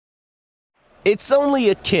It's only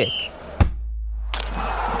a kick,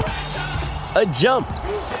 a jump,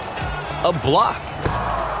 a block.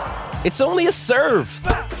 It's only a serve.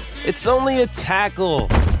 It's only a tackle,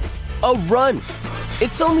 a run.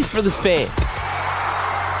 It's only for the fans.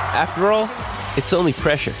 After all, it's only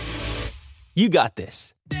pressure. You got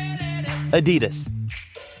this. Adidas.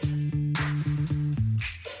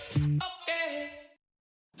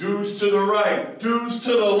 Dudes to the right, dudes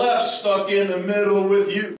to the left, stuck in the middle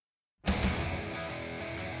with you.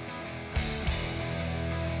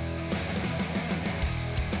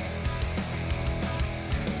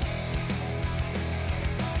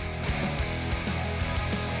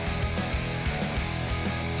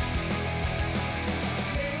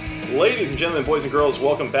 Ladies and gentlemen, boys and girls,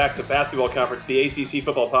 welcome back to Basketball Conference, the ACC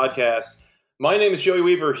Football Podcast. My name is Joey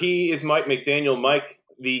Weaver. He is Mike McDaniel. Mike,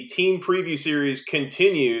 the team preview series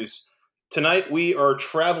continues. Tonight we are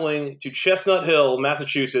traveling to Chestnut Hill,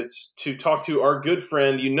 Massachusetts, to talk to our good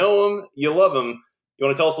friend. You know him, you love him. You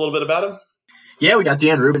want to tell us a little bit about him? Yeah, we got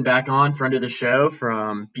Dan Rubin back on, friend of the show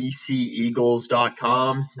from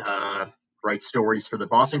bceagles.com. Writes stories for the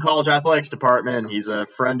Boston College Athletics Department. He's a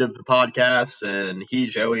friend of the podcast, and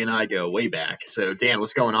Joey, and I go way back. So, Dan,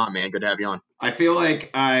 what's going on, man? Good to have you on. I feel like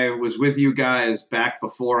I was with you guys back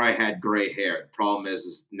before I had gray hair. The problem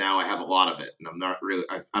is now I have a lot of it, and I'm not really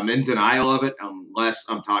 – I'm in denial of it unless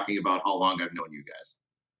I'm talking about how long I've known you guys.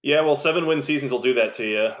 Yeah, well, 7-win seasons will do that to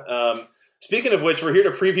you. Speaking of which, we're here to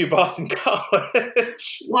preview Boston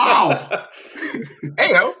College. Wow.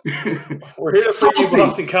 Heyo. We're here to preview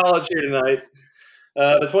Boston College here tonight.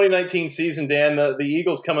 The 2019 season, Dan, the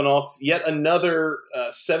Eagles coming off yet another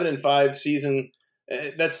 7-5 season.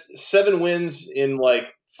 That's 7 wins in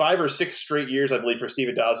like 5 or 6 straight years, I believe, for Steve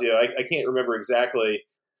Addazio. I can't remember exactly,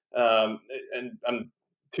 and I'm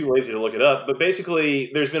too lazy to look it up. But basically,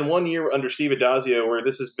 there's been 1 year under Steve Addazio where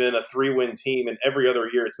this has been a 3-win team, and every other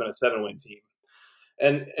year it's been a 7-win team.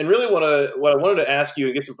 And really what I wanted to ask you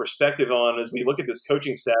and get some perspective on as we look at this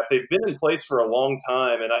coaching staff, they've been in place for a long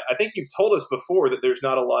time, and I think you've told us before that there's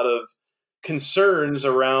not a lot of concerns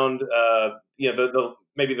around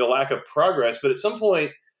maybe the lack of progress. But at some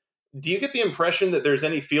point, do you get the impression that there's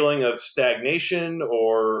any feeling of stagnation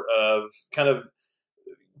or of kind of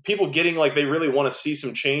people getting like they really want to see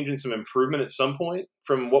some change and some improvement at some point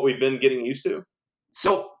from what we've been getting used to?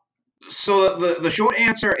 So the short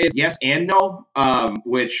answer is yes and no,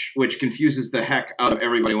 which confuses the heck out of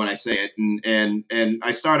everybody when I say it. And I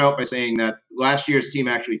start out by saying that last year's team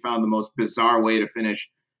actually found the most bizarre way to finish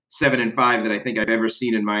 7-5 that I think I've ever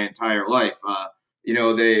seen in my entire life.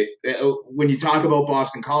 When you talk about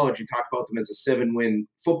Boston College, you talk about them as a 7-win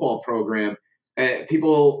football program.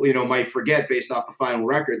 People, might forget based off the final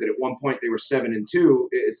record that at one point they were 7-2.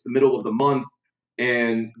 It's the middle of the month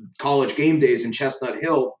and college game days in Chestnut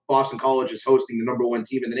Hill. Boston College is hosting the number 1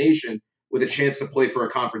 team in the nation with a chance to play for a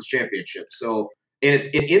conference championship. So, and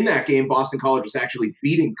in that game, Boston College was actually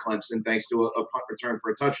beating Clemson thanks to a punt return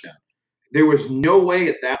for a touchdown. There was no way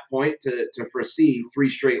at that point to foresee 3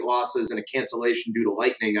 straight losses and a cancellation due to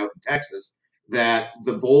lightning out in Texas that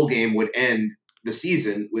the bowl game would end the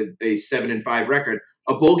season with a 7-5 record,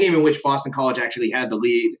 a bowl game in which Boston College actually had the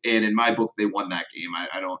lead. And in my book, they won that game.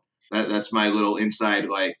 That's my little inside,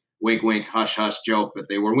 like wink, wink, hush, hush joke that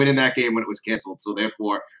they were winning that game when it was canceled. So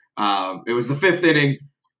therefore it was the 5th inning.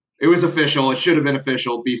 It was official. It should have been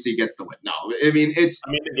official. BC gets the win. No,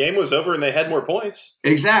 the game was over and they had more points.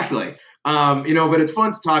 Exactly. But it's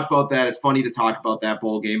fun to talk about that. It's funny to talk about that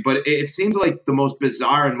bowl game, but it seems like the most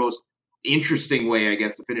bizarre and most interesting way, I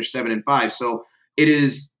guess, to finish 7-5. So it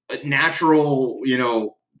is a natural,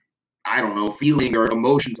 feeling or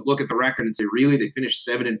emotion to look at the record and say, really, they finished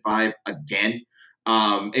 7-5 again.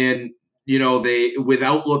 They,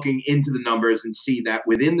 without looking into the numbers and see that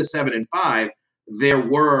within the 7-5, there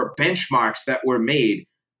were benchmarks that were made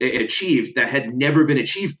and achieved that had never been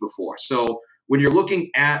achieved before. So when you're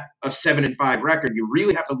looking at a 7-5 record, you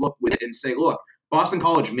really have to look with it and say, look, Boston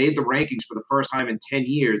College made the rankings for the first time in 10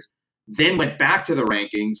 years, then went back to the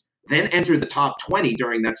rankings, then entered the top 20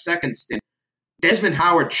 during that second stint. Desmond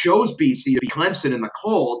Howard chose BC to be Clemson in the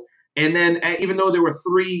cold. And then even though there were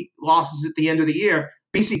 3 losses at the end of the year,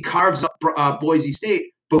 BC carves up Boise State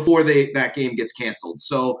before that game gets canceled.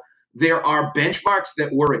 So there are benchmarks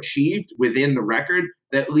that were achieved within the record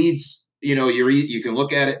that leads, you can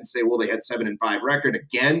look at it and say, well, they had 7-5 record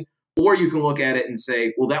again, or you can look at it and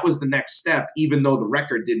say, well, that was the next step, even though the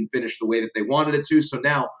record didn't finish the way that they wanted it to. So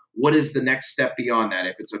now what is the next step beyond that?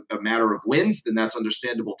 If it's a matter of wins, then that's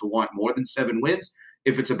understandable to want more than 7 wins.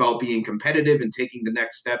 If it's about being competitive and taking the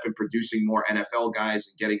next step and producing more NFL guys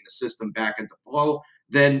and getting the system back into flow,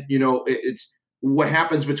 then, it's what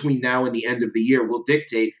happens between now and the end of the year will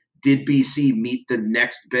dictate, did BC meet the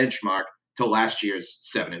next benchmark to last year's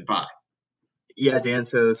 7-5? Yeah, Dan.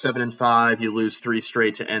 So 7-5, you lose 3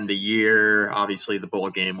 straight to end the year. Obviously, the bowl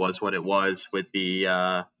game was what it was with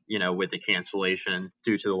the with the cancellation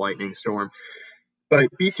due to the lightning storm. But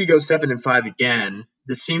BC goes 7-5 again.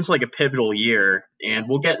 This seems like a pivotal year, and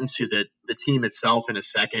we'll get into the team itself in a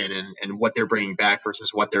second and what they're bringing back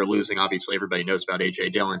versus what they're losing. Obviously, everybody knows about A.J.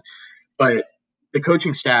 Dillon, but the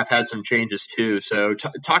coaching staff had some changes too. So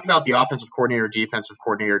talk about the offensive coordinator, defensive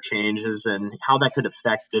coordinator changes and how that could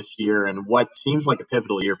affect this year and what seems like a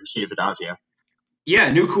pivotal year for Steve Addazio.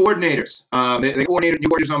 Yeah, new coordinators. They coordinated new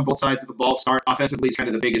coordinators on both sides of the ball. Start offensively is kind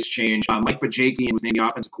of the biggest change. Mike Bajakian was named the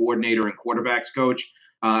offensive coordinator and quarterbacks coach.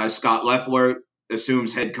 Scott Loeffler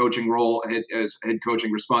assumes head coaching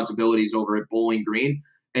responsibilities over at Bowling Green,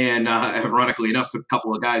 and ironically enough, took a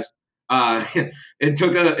couple of guys. And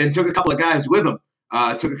took a couple of guys with him.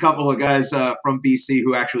 Took a couple of guys from BC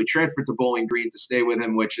who actually transferred to Bowling Green to stay with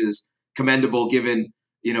him, which is commendable given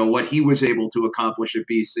what he was able to accomplish at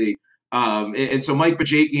BC. And so Mike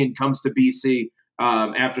Bajakian comes to BC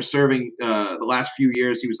after serving the last few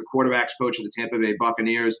years. He was the quarterbacks coach of the Tampa Bay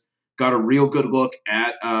Buccaneers. Got a real good look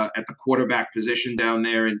at the quarterback position down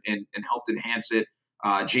there and helped enhance it.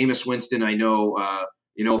 Jameis Winston, I know.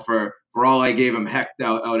 For all I gave him heck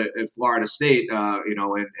out at Florida State,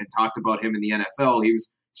 and talked about him in the NFL,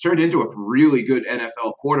 he's turned into a really good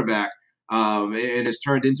NFL quarterback, and has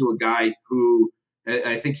turned into a guy who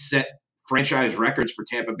I think set franchise records for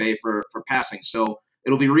Tampa Bay for passing. So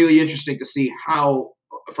it'll be really interesting to see how,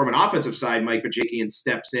 from an offensive side, Mike Bajakian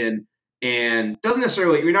steps in and doesn't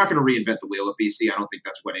necessarily, you're not going to reinvent the wheel at BC. I don't think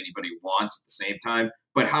that's what anybody wants at the same time,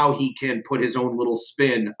 but how he can put his own little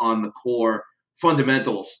spin on the core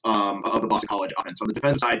fundamentals of the Boston College offense. On the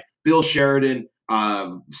defensive side, Bill Sheridan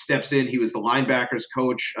steps in. He was the linebackers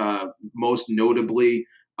coach, most notably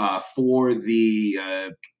for the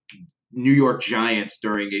New York Giants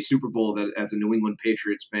during a Super Bowl that, as a New England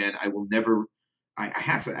Patriots fan, I will never – I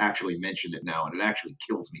have to actually mention it now, and it actually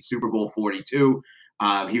kills me. Super Bowl 42.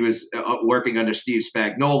 He was working under Steve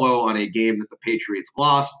Spagnuolo on a game that the Patriots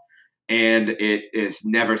lost. And it has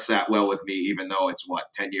never sat well with me, even though it's,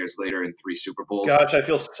 10 years later and 3 Super Bowls. Gosh, I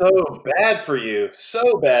feel so bad for you.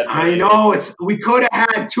 So bad for you. I know. We could have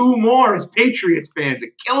had 2 more as Patriots fans.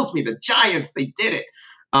 It kills me. The Giants, they did it.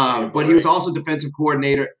 But he was also defensive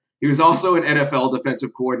coordinator. He was also an NFL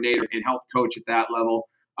defensive coordinator and helped coach at that level.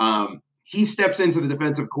 He steps into the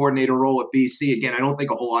defensive coordinator role at BC. Again, I don't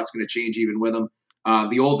think a whole lot's going to change even with him.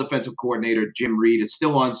 The old defensive coordinator, Jim Reed, is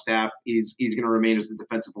still on staff. He's going to remain as the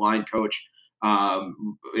defensive line coach.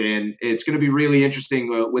 And it's going to be really interesting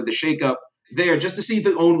with the shakeup there, just to see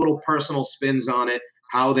their own little personal spins on it,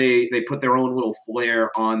 how they put their own little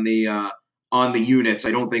flair on the units.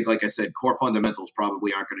 I don't think, like I said, core fundamentals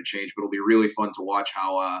probably aren't going to change, but it'll be really fun to watch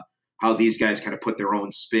how these guys kind of put their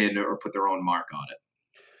own spin or put their own mark on it.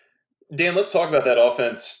 Dan, let's talk about that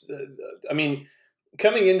offense. I mean,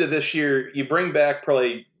 coming into this year, you bring back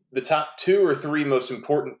probably the top 2 or 3 most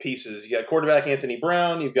important pieces. You got quarterback Anthony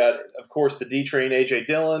Brown. You've got, of course, the D-Train A.J.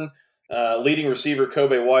 Dillon, leading receiver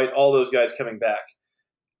Kobe White, all those guys coming back.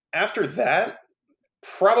 After that,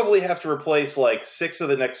 probably have to replace like 6 of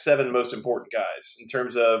the next 7 most important guys in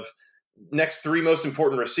terms of next 3 most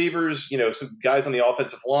important receivers, some guys on the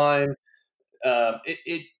offensive line.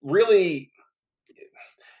 It really...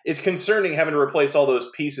 It's concerning having to replace all those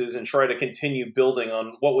pieces and try to continue building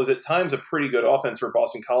on what was at times a pretty good offense for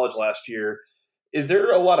Boston College last year. Is there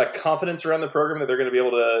a lot of confidence around the program that they're going to be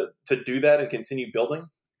able to do that and continue building?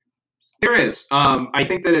 There is. I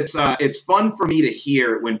think that it's fun for me to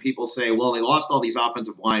hear when people say, well, they lost all these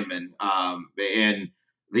offensive linemen. And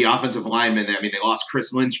the offensive linemen, they lost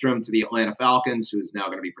Chris Lindstrom to the Atlanta Falcons, who's now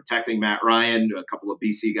going to be protecting Matt Ryan, a couple of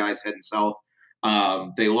BC guys heading south.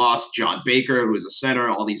 They lost John Baker, who was a center,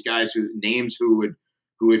 all these guys who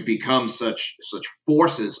had become such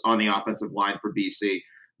forces on the offensive line for BC,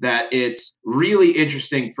 that it's really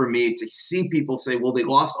interesting for me to see people say, well, they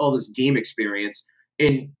lost all this game experience,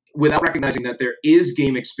 and without recognizing that there is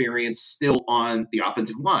game experience still on the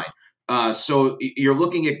offensive line. So you're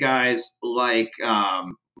looking at guys like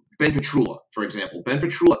Ben Petrula, for example. Ben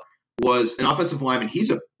Petrula was an offensive lineman. He's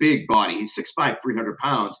a big body. He's 6'5", 300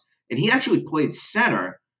 pounds. And he actually played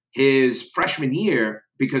center his freshman year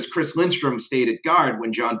because Chris Lindstrom stayed at guard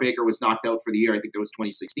when John Baker was knocked out for the year. I think that was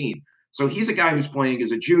 2016. So he's a guy who's playing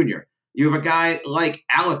as a junior. You have a guy like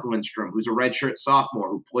Alec Lindstrom, who's a redshirt sophomore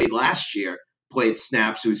who played last year, played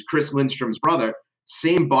snaps, who's Chris Lindstrom's brother.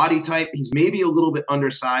 Same body type. He's maybe a little bit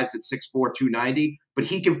undersized at 6'4", 290, but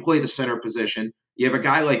he can play the center position. You have a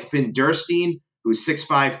guy like Finn Durstein, who's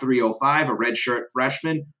 6'5", 305, a redshirt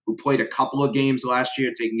freshman who played a couple of games last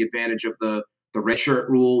year, taking advantage of the redshirt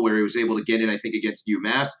rule where he was able to get in, I think, against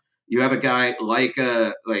UMass. You have a guy like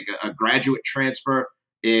a graduate transfer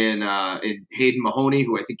in Hayden Mahoney,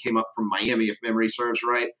 who I think came up from Miami, if memory serves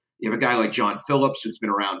right. You have a guy like John Phillips, who's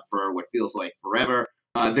been around for what feels like forever.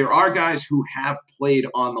 There are guys who have played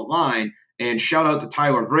on the line, and shout out to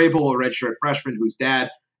Tyler Vrabel, a redshirt freshman whose dad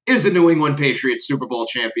is the New England Patriots Super Bowl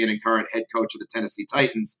champion and current head coach of the Tennessee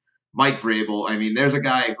Titans, Mike Vrabel. I mean, there's a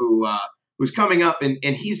guy who's coming up, and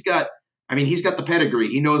he's got the pedigree.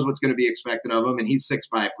 He knows what's going to be expected of him, and he's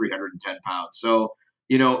 6'5", 310 pounds. So,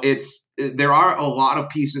 there are a lot of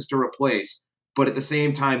pieces to replace, but at the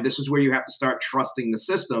same time, this is where you have to start trusting the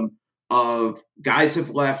system of guys have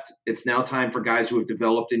left. It's now time for guys who have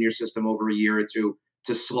developed in your system over a year or two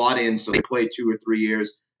to slot in so they play 2 or 3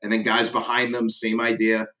 years. And then guys behind them, same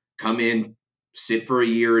idea, come in, sit for a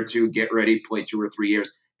year or two, get ready, play 2 or 3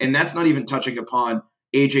 years. And that's not even touching upon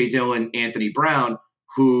A.J. Dillon, Anthony Brown,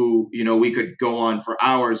 who, we could go on for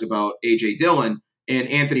hours about A.J. Dillon and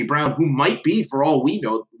Anthony Brown, who might be, for all we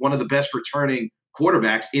know, one of the best returning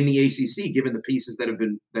quarterbacks in the ACC, given the pieces that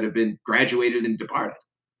have been graduated and departed.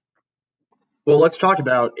 Well, let's talk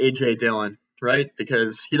about A.J. Dillon, right?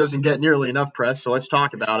 Because he doesn't get nearly enough press, so let's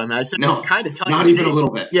talk about him. I say kind of tongue-in-cheek. Not even a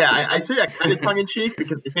little bit. Yeah, I say that kind of tongue-in-cheek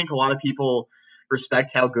because I think a lot of people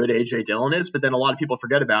respect how good A.J. Dillon is, but then a lot of people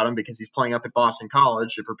forget about him because he's playing up at Boston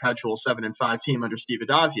College, a perpetual 7-5 team under Steve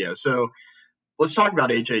Addazio. So let's talk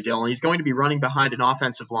about A.J. Dillon. He's going to be running behind an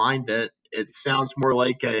offensive line that it sounds more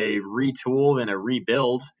like a retool than a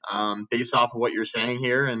rebuild based off of what you're saying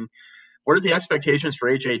here. And what are the expectations for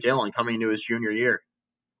A.J. Dillon coming into his junior year?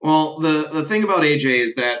 Well, the thing about AJ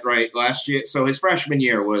is that, right, last year, so his freshman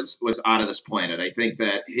year was out of this planet. I think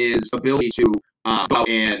that his ability to go out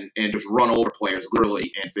and just run over players,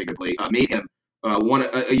 literally and figuratively, made him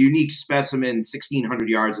a unique specimen. 1,600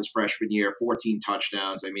 yards his freshman year, 14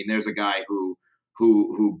 touchdowns. I mean, there's a guy who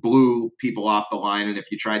blew people off the line, and if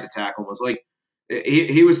you tried to tackle him, was like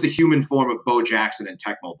he was the human form of Bo Jackson in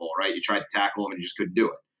Tecmo Bowl, right? You tried to tackle him and you just couldn't do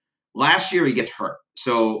it. Last year, he gets hurt.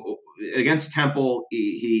 So against Temple,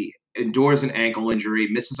 he endures an ankle injury,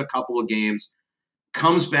 misses a couple of games,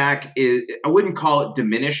 comes back. I wouldn't call it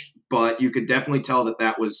diminished, but you could definitely tell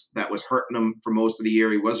that was hurting him for most of the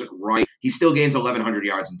year. He wasn't right. He still gains 1,100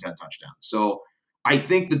 yards and 10 touchdowns. So I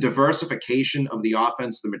think the diversification of the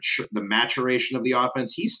offense, the maturation of the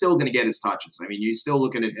offense, he's still going to get his touches. I mean, you're still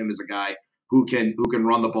looking at him as a guy who can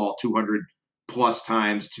run the ball 200 plus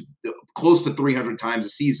times, close to 300 times a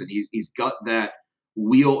season. He's got that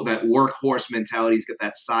workhorse mentality. He's got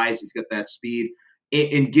that size. He's got that speed.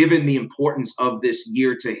 And given the importance of this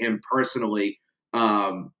year to him personally,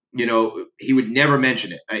 he would never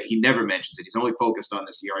mention it. He never mentions it. He's only focused on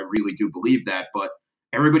this year. I really do believe that. But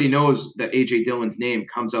everybody knows that A.J. Dillon's name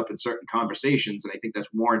comes up in certain conversations, and I think that's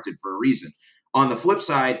warranted for a reason. On the flip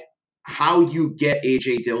side, how you get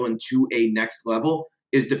A.J. Dillon to a next level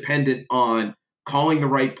is dependent on calling the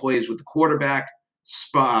right plays with the quarterback,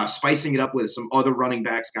 spicing it up with some other running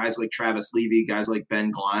backs, guys like Travis Levy, guys like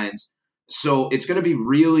Ben Glines. So it's going to be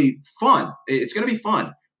really fun. It's going to be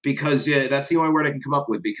fun because that's the only word I can come up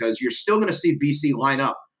with, because you're still going to see BC line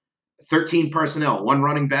up 13 personnel, 1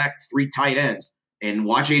 running back, 3 tight ends, and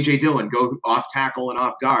watch A.J. Dillon go off tackle and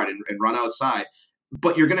off guard and run outside.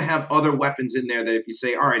 But you're going to have other weapons in there that if you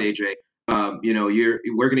say, all right, A.J.,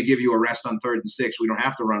 we're going to give you a rest on 3rd and 6. We don't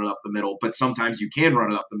have to run it up the middle, but sometimes you can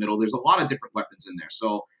run it up the middle. There's a lot of different weapons in there.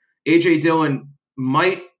 So A.J. Dillon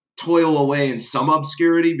might toil away in some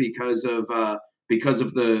obscurity because of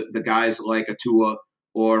the guys like a Tua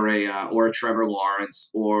or a Trevor Lawrence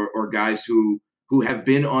or guys who have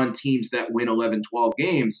been on teams that win 11, 12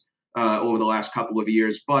 games over the last couple of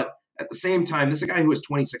years. But at the same time, this is a guy who has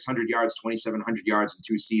 2,600 yards, 2,700 yards in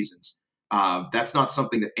 2 seasons. That's not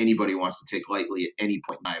something that anybody wants to take lightly at any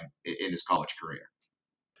point in time in his college career.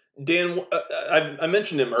 Dan, I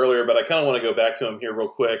mentioned him earlier, but I kind of want to go back to him here real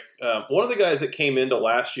quick. One of the guys that came into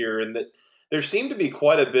last year and that there seemed to be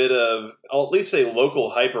quite a bit of, I'll at least say,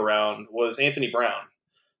 local hype around was Anthony Brown.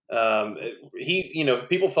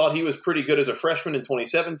 People thought he was pretty good as a freshman in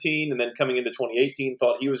 2017, and then coming into 2018,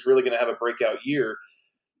 thought he was really going to have a breakout year.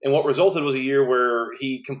 And what resulted was a year where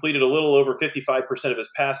he completed a little over 55% of his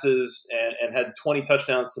passes and had 20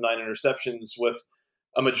 touchdowns to 9 interceptions, with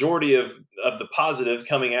a majority of the positive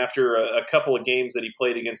coming after a couple of games that he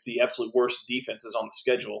played against the absolute worst defenses on the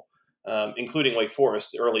schedule, including Wake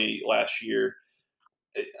Forest early last year.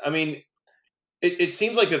 I mean, it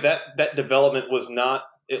seems like that development was not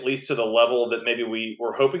at least to the level that maybe we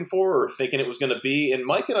were hoping for or thinking it was going to be. And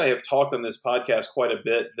Mike and I have talked on this podcast quite a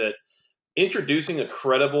bit that introducing a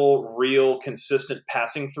credible, real, consistent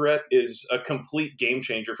passing threat is a complete game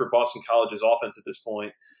changer for Boston College's offense at this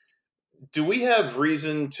point. Do we have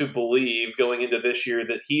reason to believe going into this year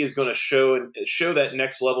that he is going to show that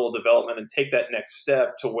next level of development and take that next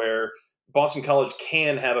step to where Boston College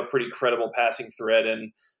can have a pretty credible passing threat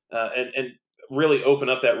and really open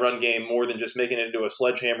up that run game more than just making it into a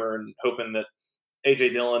sledgehammer and hoping that A.J.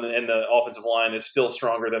 Dillon and the offensive line is still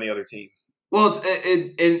stronger than the other team? Well,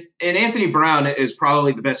 and Anthony Brown is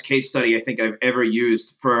probably the best case study I think I've ever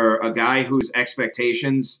used for a guy whose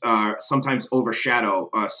expectations sometimes overshadow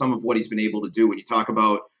some of what he's been able to do. When you talk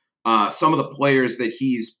about some of the players that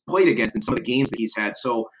he's played against and some of the games that he's had.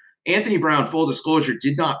 So Anthony Brown, full disclosure,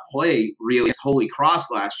 did not play really against Holy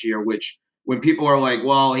Cross last year, which when people are like,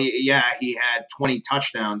 well, he had 20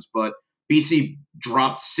 touchdowns, but BC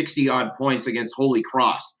dropped 60-odd points against Holy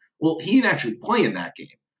Cross. Well, he didn't actually play in that game.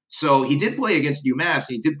 So he did play against UMass,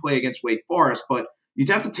 and he did play against Wake Forest, but you'd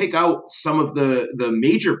have to take out some of the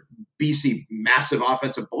major BC massive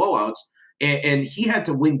offensive blowouts, and he had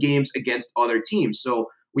to win games against other teams. So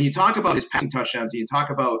when you talk about his passing touchdowns, and you talk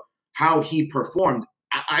about how he performed,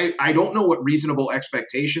 I don't know what reasonable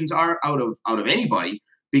expectations are out of anybody,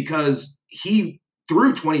 because he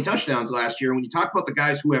threw 20 touchdowns last year. When you talk about the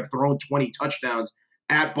guys who have thrown 20 touchdowns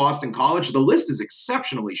at Boston College, the list is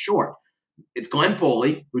exceptionally short. It's Glenn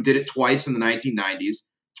Foley, who did it twice in the 1990s. It's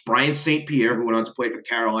Brian St. Pierre, who went on to play for the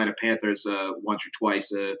Carolina Panthers once or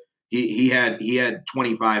twice. He had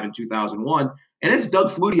 25 in 2001. And it's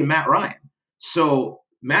Doug Flutie and Matt Ryan. So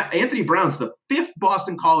Anthony Brown's the fifth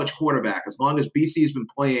Boston College quarterback, as long as BC's been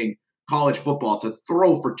playing college football, to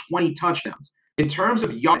throw for 20 touchdowns. In terms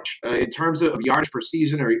of yardage, per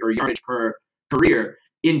season or yardage per career,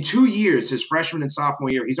 in 2 years, his freshman and sophomore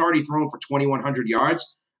year, he's already thrown for 2,100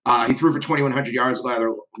 yards. He threw for 2,100 yards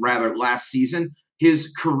rather last season.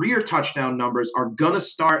 His career touchdown numbers are going to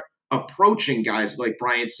start approaching guys like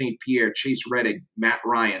Brian St. Pierre, Chase Reddick, Matt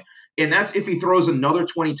Ryan. And that's if he throws another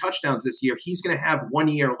 20 touchdowns this year. He's going to have 1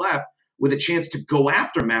 year left with a chance to go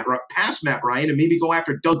after past Matt Ryan, and maybe go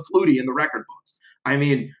after Doug Flutie in the record books. I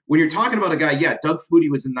mean, when you're talking about a guy, Doug Flutie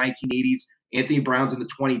was in the 1980s, Anthony Brown's in the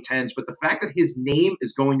 2010s, but the fact that his name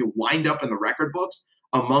is going to wind up in the record books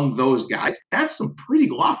among those guys, that's some pretty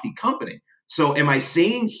lofty company. So am I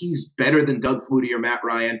saying he's better than Doug Flutie or Matt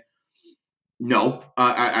Ryan? No,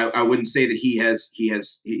 I wouldn't say that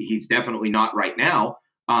he's definitely not right now.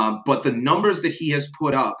 But the numbers that he has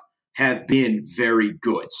put up have been very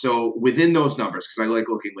good. So within those numbers, because I like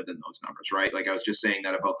looking within those numbers, right? Like I was just saying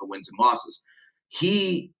that about the wins and losses.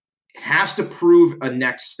 He has to prove a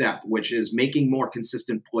next step, which is making more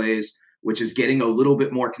consistent plays, which is getting a little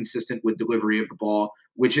bit more consistent with delivery of the ball,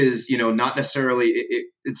 which is, not necessarily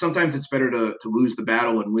sometimes it's better to lose the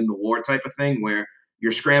battle and win the war type of thing, where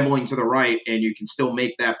you're scrambling to the right and you can still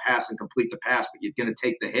make that pass and complete the pass, but you're going to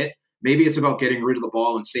take the hit. Maybe it's about getting rid of the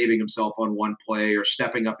ball and saving himself on one play, or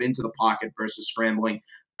stepping up into the pocket versus scrambling.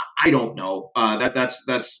 I don't know.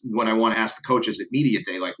 That's what I want to ask the coaches at Media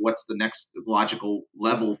Day. Like, what's the next logical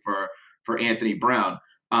level for Anthony Brown?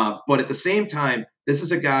 But at the same time, this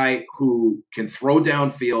is a guy who can throw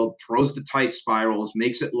downfield, throws the tight spirals,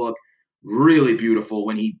 makes it look really beautiful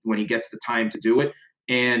when he gets the time to do it,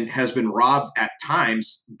 and has been robbed at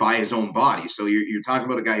times by his own body. So you're talking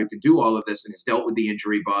about a guy who can do all of this and has dealt with the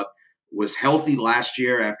injury bug, was healthy last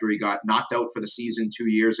year after he got knocked out for the season 2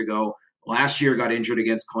 years ago. Last year got injured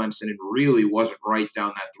against Clemson and really wasn't right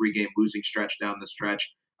down that 3-game losing stretch down the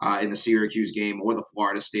stretch in the Syracuse game or the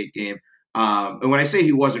Florida State game. And when I say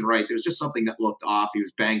he wasn't right, there's just something that looked off. He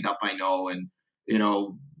was banged up, I know, and,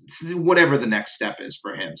 whatever the next step is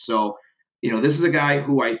for him. So, this is a guy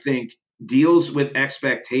who I think deals with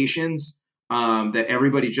expectations that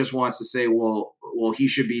everybody just wants to say, well, he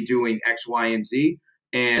should be doing X, Y, and Z.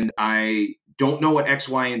 And I don't know what X,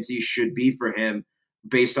 Y, and Z should be for him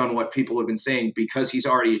based on what people have been saying, because he's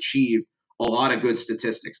already achieved a lot of good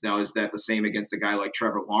statistics. Now, is that the same against a guy like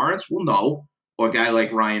Trevor Lawrence? Well, no. Or a guy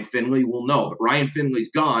like Ryan Finley? Well, no. But Ryan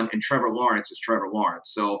Finley's gone, and Trevor Lawrence is Trevor Lawrence.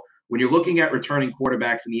 So when you're looking at returning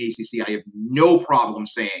quarterbacks in the ACC, I have no problem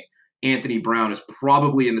saying Anthony Brown is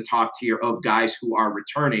probably in the top tier of guys who are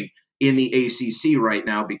returning in the ACC right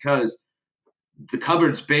now, because the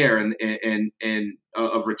cupboard's bare and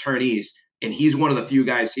of returnees, and he's one of the few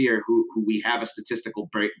guys here who we have a statistical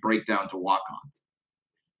breakdown to walk on.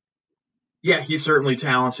 Yeah, he's certainly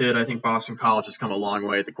talented. I think Boston College has come a long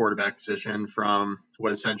way at the quarterback position from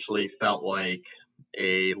what essentially felt like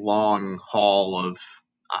a long haul of,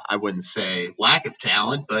 I wouldn't say lack of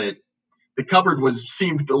talent, but the cupboard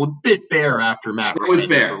seemed a bit bare after Matt Ryan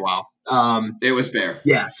for a while. It was Bear.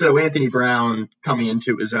 Yeah, so Anthony Brown coming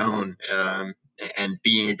into his own and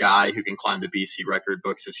being a guy who can climb the BC record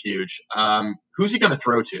books is huge. Who's he going to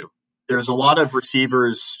throw to? There's a lot of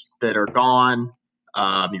receivers that are gone.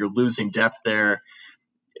 You're losing depth there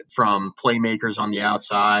from playmakers on the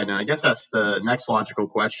outside. And I guess that's the next logical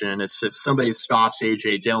question. It's if somebody stops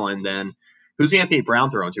A.J. Dillon, then who's Anthony Brown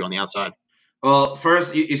throwing to on the outside? Well,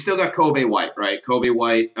 first, you still got Kobe White, right? Kobe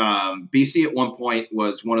White, BC at one point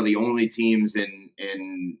was one of the only teams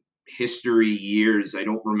in history years, I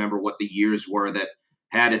don't remember what the years were, that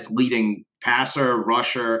had its leading passer,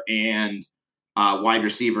 rusher, and wide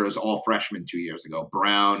receivers all freshmen 2 years ago.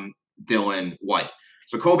 Brown, Dillon, White.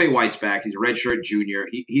 So Kobe White's back. He's a redshirt junior.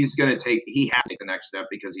 He has to take the next step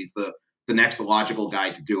because he's the next logical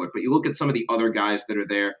guy to do it. But you look at some of the other guys that are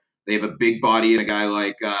there. They have a big body and a guy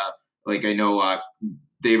like I know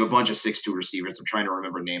they have a bunch of 6'2" receivers. I'm trying to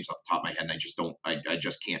remember names off the top of my head, and I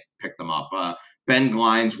just can't pick them up. Ben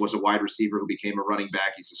Glines was a wide receiver who became a running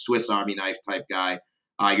back. He's a Swiss Army knife type guy.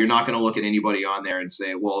 You're not going to look at anybody on there and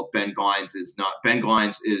say, well, Ben Glines is not. Ben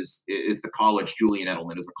Glines is the college Julian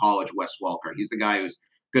Edelman, is the college Wes Welker. He's the guy who's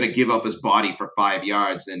going to give up his body for 5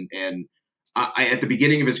 yards. And I at the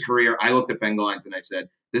beginning of his career, I looked at Ben Glines and I said,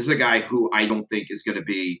 this is a guy who I don't think is going to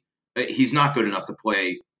be. He's not good enough to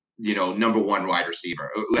play, number one wide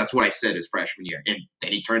receiver. That's what I said his freshman year. And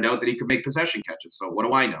then he turned out that he could make possession catches. So what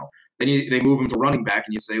do I know? Then they move him to running back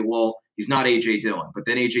and you say, well, he's not A.J. Dillon. But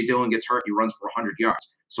then A.J. Dillon gets hurt. He runs for 100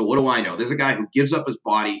 yards. So what do I know? There's a guy who gives up his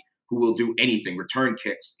body, who will do anything, return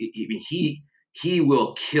kicks. He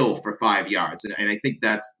will kill for 5 yards. And I think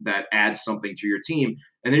that adds something to your team.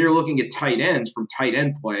 And then you're looking at tight ends from tight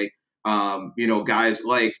end play. Guys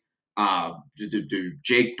like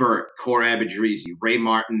Jake Burt, Core Abadrizi, Ray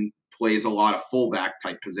Martin plays a lot of fullback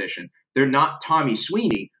type position. They're not Tommy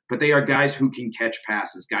Sweeney, but they are guys who can catch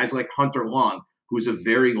passes. Guys like Hunter Long, who's a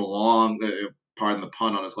very long, pardon the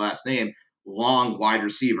pun on his last name, long wide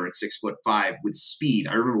receiver at 6'5" with speed.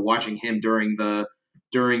 I remember watching him during the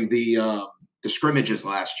scrimmages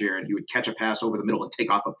last year, and he would catch a pass over the middle and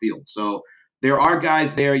take off upfield. So there are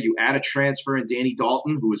guys there. You add a transfer in Danny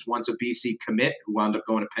Dalton, who was once a BC commit, who wound up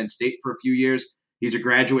going to Penn State for a few years. He's a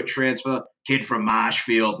graduate transfer, kid from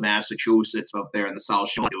Marshfield, Massachusetts, up there in the South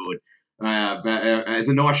Shore, dude. As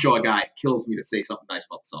a North Shore guy, it kills me to say something nice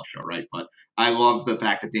about the South Shore, right? But I love the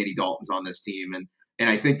fact that Danny Dalton's on this team, and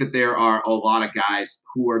I think that there are a lot of guys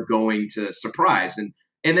who are going to surprise.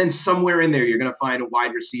 And then somewhere in there, you're going to find a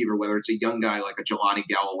wide receiver, whether it's a young guy like a Jelani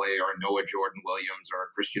Galloway or a Noah Jordan Williams or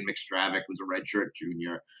a Christian McStravick, who's a redshirt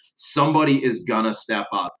junior. Somebody is going to step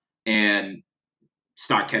up and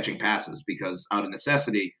start catching passes because out of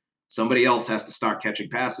necessity, somebody else has to start catching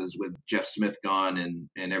passes with Jeff Smith gone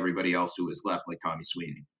and everybody else who is left, like Tommy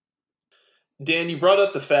Sweeney. Dan, you brought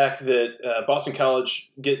up the fact that Boston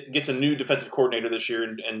College gets a new defensive coordinator this year,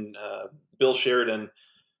 and Bill Sheridan.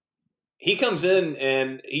 He comes in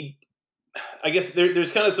and I guess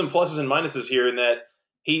there's kind of some pluses and minuses here in that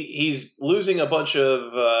he's losing a bunch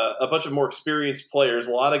of more experienced players,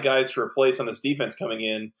 a lot of guys to replace on this defense coming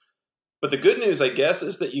in. But the good news, I guess,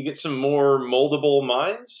 is that you get some more moldable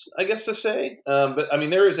minds, I guess to say. But I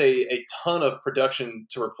mean, there is a ton of production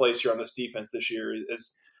to replace here on this defense this year.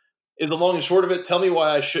 Is the long and short of it. Tell me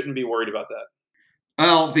why I shouldn't be worried about that.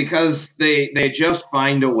 Well, because they just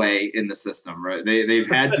find a way in the system, right? They've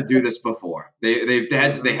had to do this before. They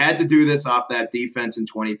had to do this off that defense in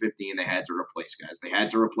 2015. They had to replace guys. They had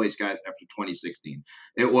to replace guys after 2016.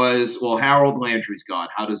 It was, well, Harold Landry's gone.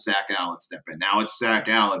 How does Zach Allen step in? Now it's Zach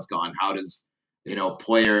Allen's gone. How does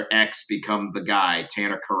player X become the guy?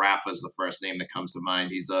 Tanner Carafa is the first name that comes to mind.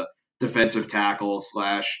 He's a defensive tackle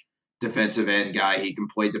 / defensive end guy. He can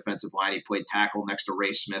play defensive line. He played tackle next to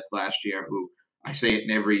Ray Smith last year, who I say it in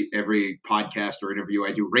every podcast or interview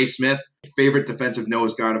I do. Ray Smith, favorite defensive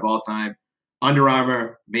nose guard of all time. Under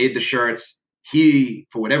Armour made the shirts. He,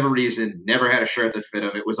 for whatever reason, never had a shirt that fit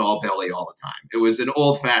him. It was all belly all the time. It was an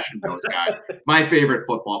old-fashioned nose guard. My favorite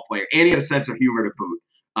football player. And he had a sense of humor to boot.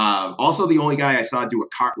 Also, the only guy I saw do a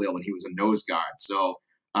cartwheel when he was a nose guard. So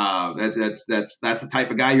that's the type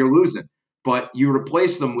of guy you're losing. But you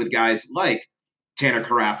replace them with guys like Tanner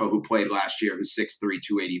Carafa, who played last year, who's 6'3",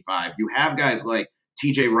 285. You have guys like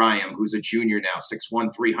TJ Ryan, who's a junior now,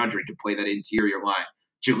 6'1", 300, to play that interior line.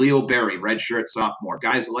 Jaleel Berry, redshirt sophomore.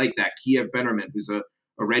 Guys like that. Kiev Bennerman, who's a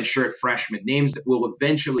redshirt freshman. Names that we'll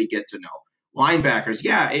eventually get to know. Linebackers,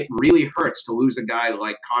 yeah, it really hurts to lose a guy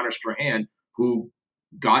like Connor Strahan, who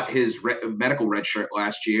got his medical redshirt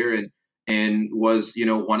last year and was,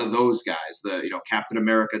 one of those guys, the, Captain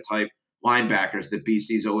America type linebackers that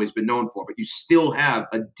BC's always been known for, but you still have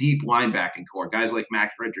a deep linebacking core. Guys like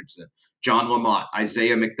Max Fredrickson, John Lamont,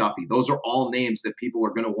 Isaiah McDuffie. Those are all names that people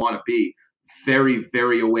are going to want to be very,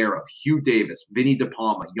 very aware of. Hugh Davis, Vinny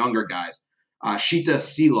DePalma, younger guys. Shita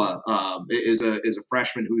Sila is a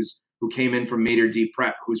freshman who came in from Mater D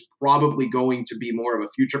Prep, who's probably going to be more of a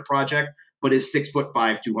future project, but is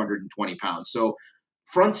 6'5", 220 pounds. So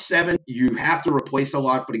front seven, you have to replace a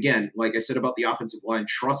lot. But again, like I said about the offensive line,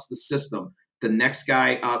 trust the system. The next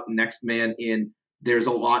guy up, next man in, there's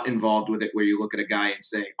a lot involved with it where you look at a guy and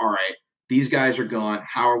say, all right, these guys are gone.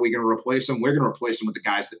 How are we going to replace them? We're going to replace them with the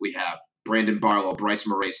guys that we have. Brandon Barlow, Bryce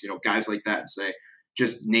Morace, guys like that, and say,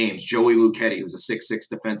 just names. Joey Lucchetti, who's a 6'6"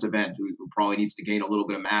 defensive end who probably needs to gain a little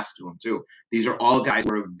bit of mass to him too. These are all guys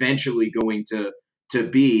who are eventually going to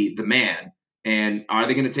be the man. And are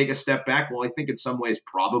they going to take a step back? Well, I think in some ways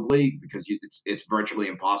probably, because it's virtually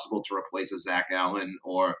impossible to replace a Zach Allen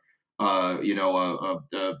or Wyatt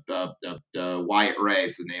Ray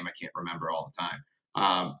is the name I can't remember all the time.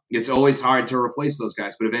 It's always hard to replace those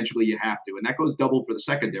guys, but eventually you have to. And that goes double for the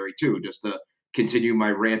secondary too, just to continue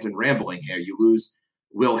my rant and rambling here. You lose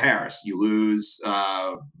Will Harris. You lose,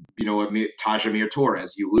 Tajamir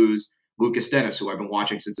Torres. You lose Lucas Dennis, who I've been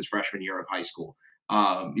watching since his freshman year of high school.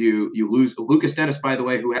 You lose Lucas Dennis, by the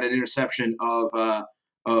way, who had an interception of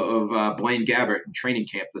Blaine Gabbert in training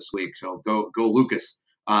camp this week. So go Lucas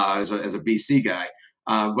as a BC guy.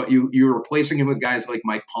 But you're replacing him with guys like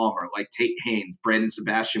Mike Palmer, like Tate Haynes, Brandon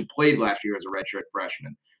Sebastian played last year as a redshirt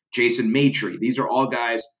freshman, Jason Maitre. These are all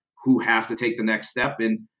guys who have to take the next step,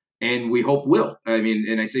 and we hope will. I mean,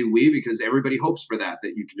 and I say we because everybody hopes for that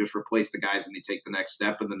you can just replace the guys and they take the next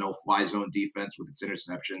step, and the no-fly zone defense with its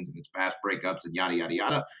interceptions and its pass breakups and yada, yada,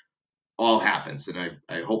 yada all happens. And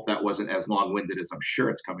I hope that wasn't as long-winded as I'm sure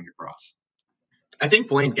it's coming across. I think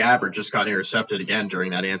Blaine Gabbert just got intercepted again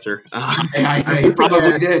during that answer. I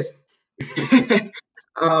probably did.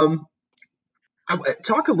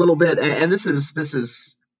 Talk a little bit, and this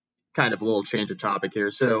is kind of a little change of topic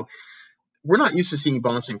here. So we're not used to seeing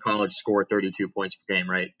Boston College score 32 points per game,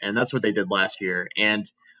 right? And that's what they did last year. And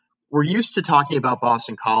we're used to talking about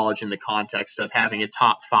Boston College in the context of having a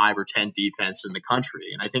top 5 or 10 defense in the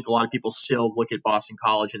country. And I think a lot of people still look at Boston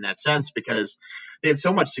College in that sense because they had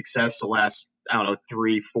so much success the last,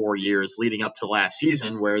 3-4 years leading up to last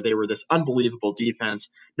season, where they were this unbelievable defense.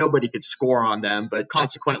 Nobody could score on them, but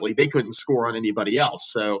consequently they couldn't score on anybody else.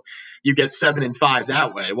 So you get 7-5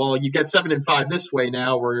 that way. Well, you get 7-5 this way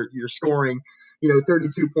now, where you're scoring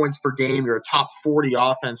 32 points per game. You're a top 40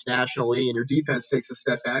 offense nationally, and your defense takes a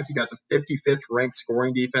step back. You got the 55th ranked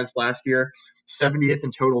scoring defense last year, 70th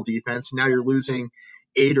in total defense. Now you're losing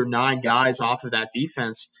 8 or 9 guys off of that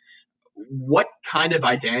defense. What kind of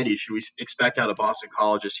identity should we expect out of Boston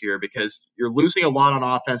College this year? Because you're losing a lot on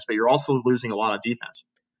offense, but you're also losing a lot on defense.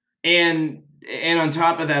 And on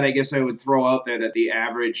top of that, I guess I would throw out there that the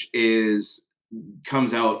average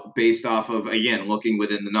comes out based off of, again, looking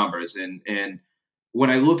within the numbers. And when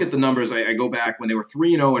I look at the numbers, I go back when they were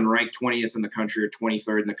 3-0 and ranked 20th in the country or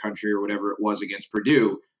 23rd in the country or whatever it was against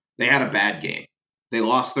Purdue, they had a bad game. They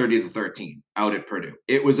lost 30-13 out at Purdue.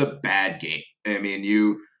 It was a bad game. I mean,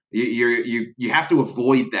 you have to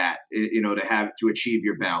avoid that, to achieve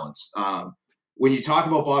your balance. When you talk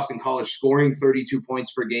about Boston College scoring 32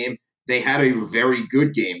 points per game, they had a very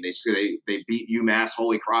good game. They beat UMass,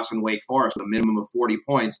 Holy Cross, and Wake Forest with a minimum of 40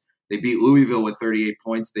 points. They beat Louisville with 38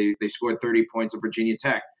 points. They scored 30 points at Virginia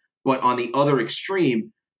Tech. But on the other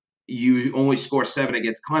extreme, you only score 7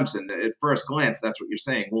 against Clemson. At first glance, that's what you're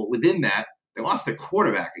saying. Well, within that, they lost their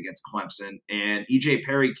quarterback against Clemson, and E.J.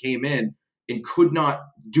 Perry came in and could not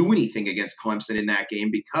do anything against Clemson in that game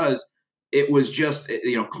because it was just,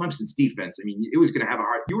 Clemson's defense. I mean, you were going to have a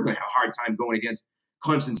hard time going against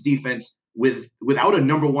Clemson's defense without a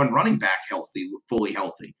number 1 running back fully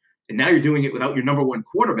healthy. And now you're doing it without your number 1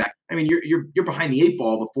 quarterback. I mean, you're behind the 8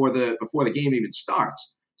 ball before the game even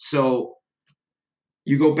starts. So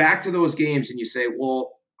you go back to those games and you say,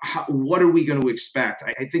 well, what are we going to expect?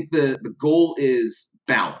 I think the goal is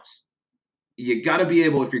balance. You got to be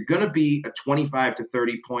able, if you're going to be a 25 to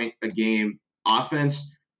 30 point a game offense,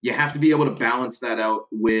 you have to be able to balance that out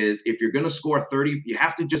with, if you're going to score 30, you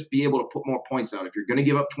have to just be able to put more points out. If you're going to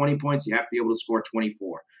give up 20 points, you have to be able to score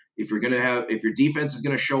 24. If your defense is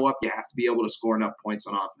going to show up, you have to be able to score enough points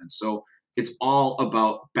on offense. So it's all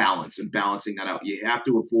about balance and balancing that out. You have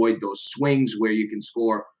to avoid those swings where you can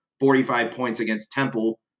score 45 points against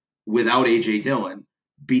Temple without A.J. Dillon,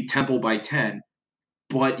 beat Temple by 10,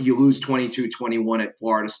 but you lose 22-21 at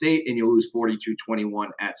Florida State and you lose 42-21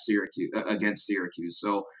 at against Syracuse.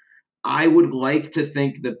 So I would like to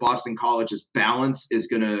think that Boston College's balance is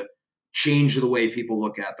going to change the way people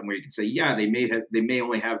look at them, where you can say, yeah, they may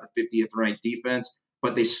only have the 50th ranked defense,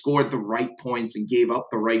 but they scored the right points and gave up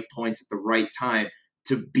the right points at the right time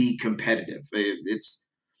to be competitive. It's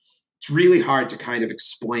really hard to kind of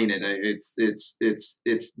explain it.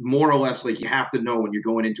 It's more or less like you have to know when you're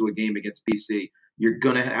going into a game against BC, you're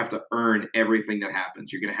going to have to earn everything that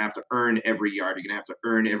happens. You're going to have to earn every yard. You're going to have to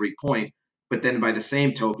earn every point. But then by the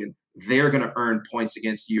same token, they're going to earn points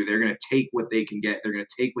against you. They're going to take what they can get. They're going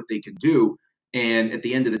to take what they can do. And at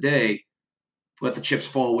the end of the day, let the chips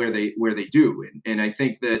fall where they do. And I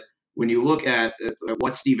think that when you look at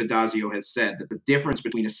what Steve Addazio has said, that the difference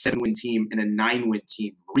between a 7-win team and a 9-win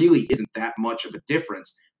team really isn't that much of a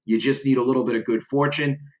difference. You just need a little bit of good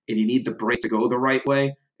fortune, and you need the break to go the right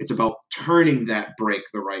way. It's about turning that break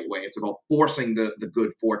the right way. It's about forcing the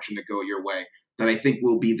good fortune to go your way. That I think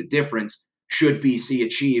will be the difference should BC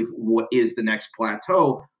achieve what is the next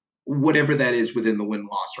plateau, whatever that is within the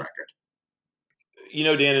win-loss record. You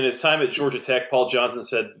know, Dan, in his time at Georgia Tech, Paul Johnson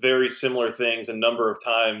said very similar things a number of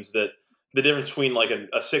times, that the difference between like a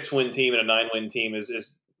 6-win team and a 9-win team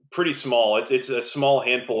is pretty small. It's a small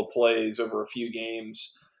handful of plays over a few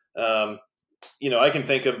games. You know, I can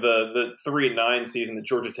think of the 3-9 season that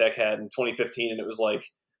Georgia Tech had in 2015, and it was like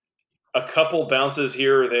a couple bounces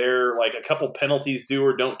here or there, like a couple penalties do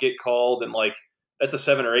or don't get called, and like that's a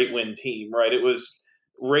 7 or 8 win team, right? It was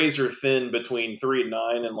razor thin between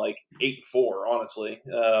 3-9 and like 8-4, honestly.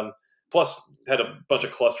 Plus had a bunch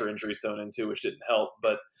of cluster injuries thrown into, which didn't help.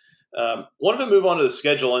 But wanted to move on to the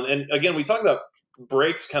schedule, and again, we talk about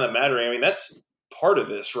breaks kind of mattering. I mean, that's part of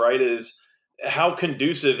this, right? Is how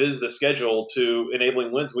conducive is the schedule to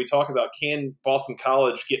enabling wins? We talk about, can Boston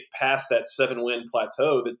College get past that 7-win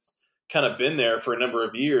plateau that's kind of been there for a number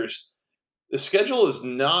of years? The schedule is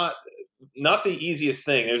not the easiest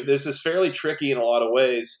thing. This is fairly tricky in a lot of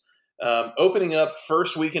ways. Opening up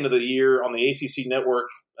first weekend of the year on the ACC network,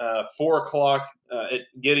 4:00,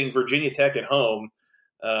 getting Virginia Tech at home.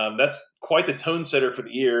 That's quite the tone setter for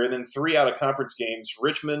the year. And then 3 out-of-conference games,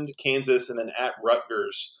 Richmond, Kansas, and then at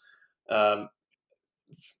Rutgers.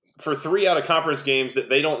 For 3 out-of-conference games that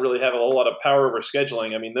they don't really have a whole lot of power over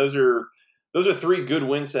scheduling, I mean, those are 3 good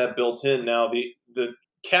wins to have built in. Now, the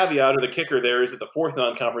caveat or the kicker there is that the 4th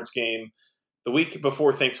non-conference game, the week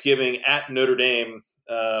before Thanksgiving at Notre Dame,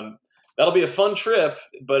 that'll be a fun trip,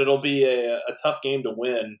 but it'll be a tough game to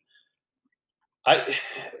win. I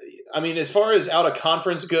mean, as far as out of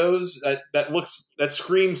conference goes, that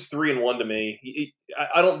screams 3-1 to me.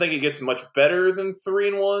 I don't think it gets much better than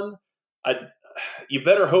 3-1. You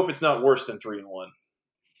better hope it's not worse than 3-1.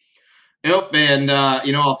 Yep, and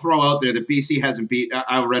I'll throw out there that BC hasn't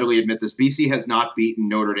I'll readily admit this. BC has not beaten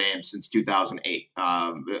Notre Dame since 2008,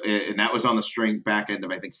 and that was on the string back end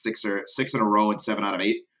of I think 6 in a row and 7 out of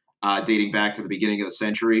 8, dating back to the beginning of the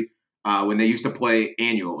century when they used to play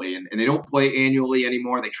annually, and they don't play annually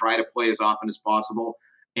anymore. They try to play as often as possible,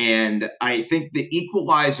 and I think the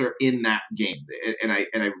equalizer in that game, and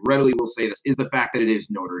I readily will say this, is the fact that it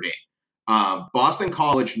is Notre Dame. Boston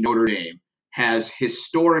College Notre Dame has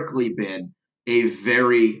historically been a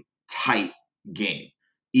very tight game.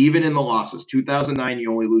 Even in the losses, 2009,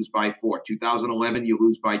 you only lose by 4. 2011, you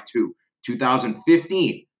lose by 2.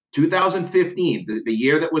 2015, the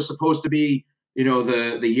year that was supposed to be,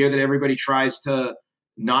 the year that everybody tries to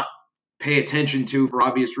not pay attention to for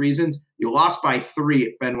obvious reasons, you lost by 3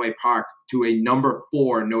 at Fenway Park to a number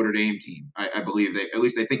 4 Notre Dame team. I believe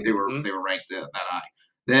I think they were ranked that high.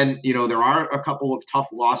 Then, there are a couple of tough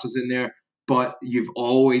losses in there, but you've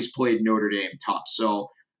always played Notre Dame tough. So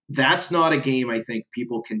that's not a game I think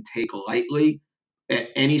people can take lightly at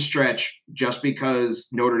any stretch just because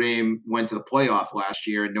Notre Dame went to the playoff last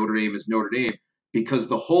year and Notre Dame is Notre Dame, because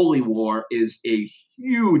the Holy War is a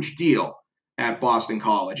huge deal at Boston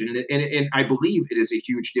College. And I believe it is a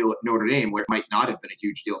huge deal at Notre Dame, where it might not have been a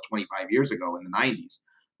huge deal 25 years ago in the 90s.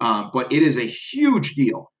 But it is a huge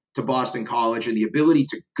deal to Boston College, and the ability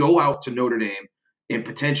to go out to Notre Dame and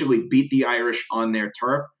potentially beat the Irish on their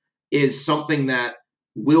turf is something that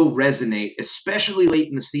will resonate, especially late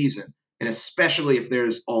in the season, and especially if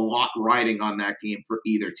there's a lot riding on that game for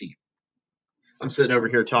either team. I'm sitting over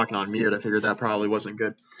here talking on mute. I figured that probably wasn't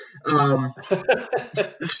good.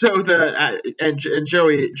 So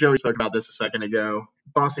Joey spoke about this a second ago.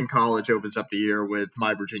 Boston College opens up the year with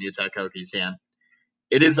my Virginia Tech Hokies, Dan.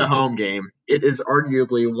 It is a home game. It is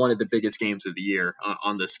arguably one of the biggest games of the year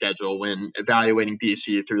on the schedule when evaluating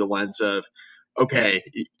BC through the lens of, okay,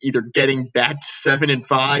 either getting back to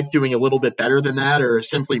 7-5, doing a little bit better than that, or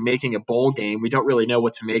simply making a bowl game. We don't really know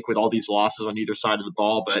what to make with all these losses on either side of the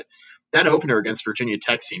ball, but that opener against Virginia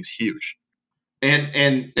Tech seems huge.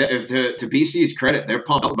 And if to BC's credit, they're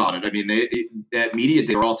pumped up about it. I mean, at media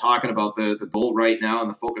day, they're all talking about the goal right now, and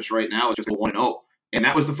the focus right now is just 1-0. And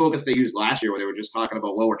that was the focus they used last year, where they were just talking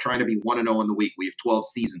about, well, we're trying to be 1-0 in the week. We have 12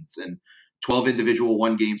 seasons and 12 individual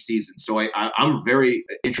one-game seasons. So I'm very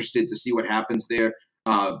interested to see what happens there.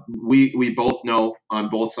 We both know on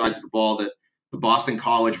both sides of the ball that the Boston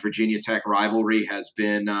College Virginia Tech rivalry has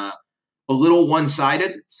been a little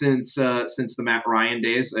one-sided since the Matt Ryan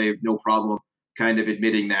days. I have no problem kind of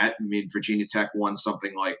admitting that. I mean, Virginia Tech won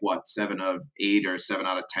something like 7 of 8 or 7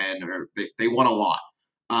 out of 10, or they won a lot.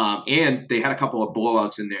 And they had a couple of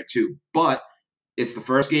blowouts in there too. But it's the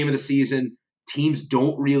first game of the season. Teams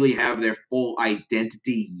don't really have their full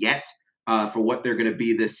identity yet for what they're going to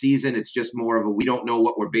be this season. It's just more of we don't know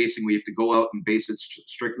what we're basing. We have to go out and base it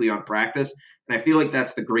strictly on practice. And I feel like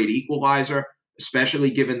that's the great equalizer,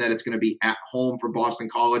 especially given that it's going to be at home for Boston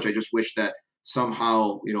College. I just wish that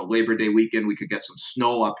somehow, Labor Day weekend, we could get some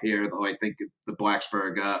snow up here, though I think the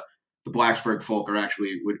Blacksburg folk are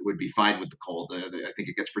actually would be fine with the cold. I think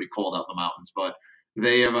it gets pretty cold out in the mountains, but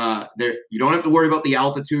they have you don't have to worry about the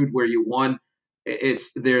altitude where you won.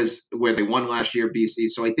 There's where they won last year, BC.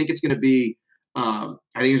 So I think it's going to be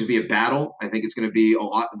a battle. I think it's going to be a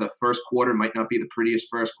lot. The first quarter might not be the prettiest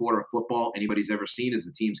first quarter of football anybody's ever seen, as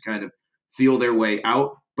the teams kind of feel their way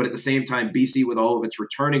out. But at the same time, BC, with all of its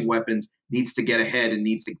returning weapons, needs to get ahead and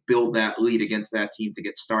needs to build that lead against that team to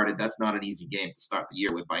get started. That's not an easy game to start the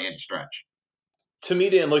year with by any stretch. To me,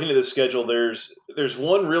 Dan, looking at the schedule, there's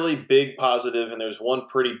one really big positive and there's one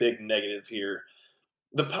pretty big negative here.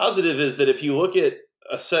 The positive is that if you look at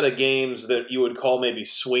a set of games that you would call maybe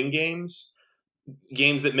swing games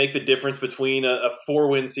that make the difference between a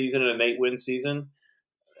 4-win season and an 8-win season,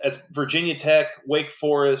 that's Virginia Tech, Wake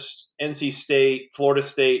Forest, NC State, Florida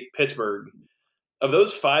State, Pittsburgh. Of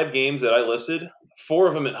those 5 games that I listed, 4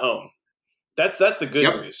 of them at home. That's the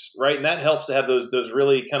good news, right? And that helps to have those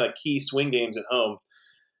really kind of key swing games at home.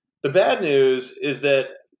 The bad news is that,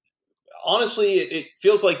 honestly, it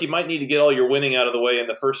feels like you might need to get all your winning out of the way in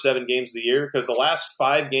the first 7 games of the year, because the last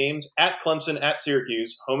 5 games at Clemson, at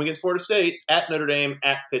Syracuse, home against Florida State, at Notre Dame,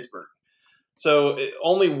 at Pittsburgh. So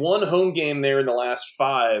only 1 home game there in the last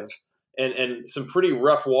 5, and some pretty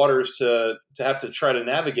rough waters to have to try to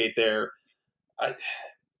navigate there.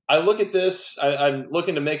 I look at this. I'm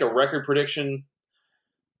looking to make a record prediction.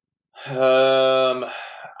 I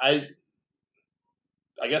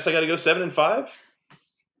guess I got to go 7-5.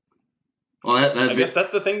 Well, I guess that's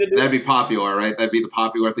the thing to do. That'd be popular, right? That'd be the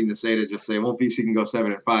popular thing to say, to just say, well, BC can go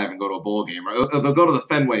 7-5 and go to a bowl game. Right? They'll go to the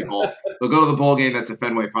Fenway Bowl. They'll go to the bowl game that's at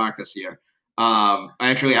Fenway Park this year.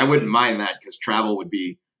 Actually, I wouldn't mind that, because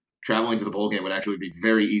traveling to the bowl game would actually be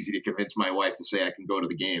very easy to convince my wife to say I can go to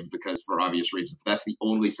the game, because for obvious reasons. That's the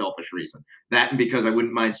only selfish reason. That, and because I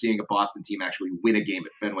wouldn't mind seeing a Boston team actually win a game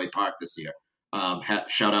at Fenway Park this year.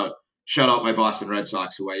 Shout out my Boston Red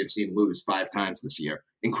Sox, who I have seen lose 5 times this year,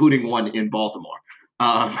 including one in Baltimore.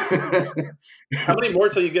 How many more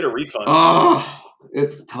till you get a refund? Oh,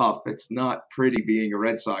 it's tough. It's not pretty being a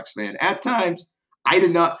Red Sox fan. At times, I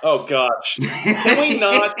did not. Oh, gosh. Can we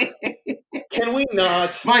not? Can we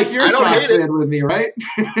not? Mike, you're a Sox fan with me, right?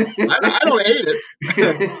 I don't hate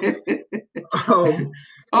it.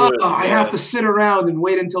 I have to sit around and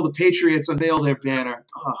wait until the Patriots unveil their banner.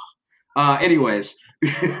 Anyways.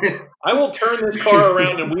 I will turn this car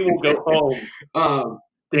around and we will go home,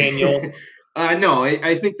 Daniel. No,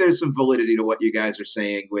 I think there's some validity to what you guys are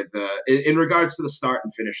saying with in regards to the start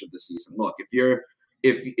and finish of the season. Look,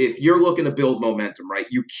 if you're looking to build momentum, right,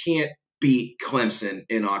 you can't beat Clemson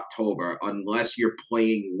in October unless you're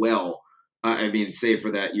playing well. Save for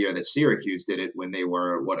that year that Syracuse did it when they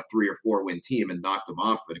were a 3 or 4 win team and knocked them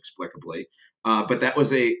off inexplicably. But that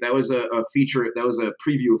was a feature. That was a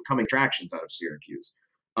preview of coming attractions out of Syracuse.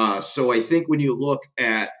 So I think when you look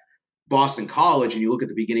at Boston College and you look at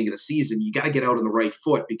the beginning of the season, you got to get out on the right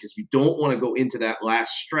foot, because you don't want to go into that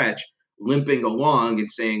last stretch limping along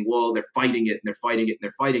and saying, well, they're fighting it and they're fighting it and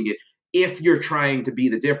they're fighting it, if you're trying to be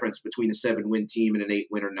the difference between a 7-win team and an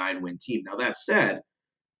 8-win or 9-win team. Now, that said,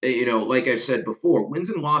 like I've said before, wins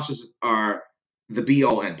and losses are the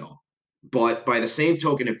be-all, end-all. But by the same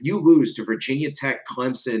token, if you lose to Virginia Tech,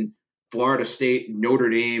 Clemson, Florida State, Notre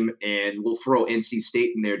Dame, and we'll throw NC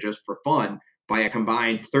State in there just for fun, by a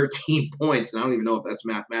combined 13 points, and I don't even know if that's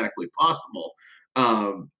mathematically possible,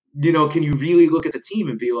 can you really look at the team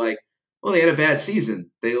and be like, well, they had a bad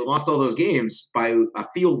season. They lost all those games by a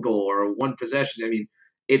field goal or 1 possession. I mean,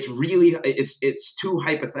 it's too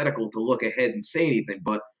hypothetical to look ahead and say anything.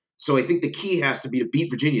 But so I think the key has to be to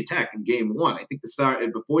beat Virginia Tech in game 1. I think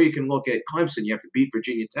before you can look at Clemson, you have to beat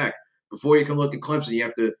Virginia Tech. Before you can look at Clemson, you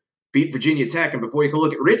have to beat Virginia Tech, and before you can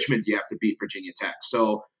look at Richmond, you have to beat Virginia Tech.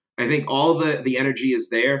 So I think all the energy is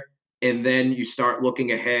there, and then you start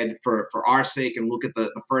looking ahead for our sake and look at the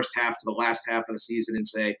first half to the last half of the season and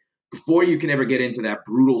say, before you can ever get into that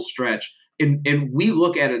brutal stretch, and we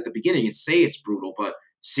look at it at the beginning and say it's brutal, but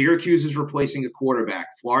Syracuse is replacing a quarterback.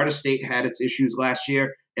 Florida State had its issues last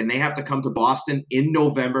year, and they have to come to Boston in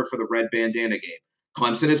November for the red bandana game.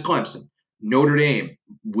 Clemson is Clemson. Notre Dame,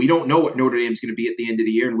 we don't know what Notre Dame is going to be at the end of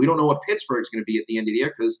the year, and we don't know what Pittsburgh is going to be at the end of the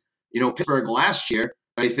year because, Pittsburgh last year,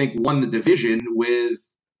 I think, won the division with,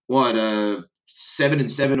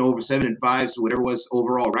 7-7 over 7-5, so whatever was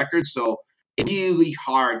overall record. So it's really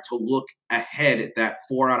hard to look ahead at that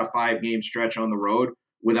 4 out of 5 game stretch on the road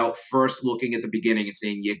without first looking at the beginning and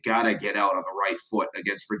saying, you got to get out on the right foot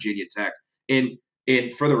against Virginia Tech.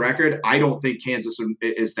 And for the record, I don't think Kansas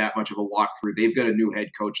is that much of a walkthrough. They've got a new head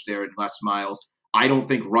coach there in Les Miles. I don't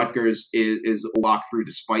think Rutgers is a walkthrough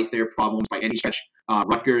despite their problems by any stretch.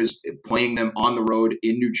 Rutgers playing them on the road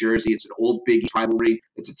in New Jersey. It's an old Big East rivalry.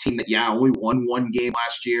 It's a team that, only won 1 game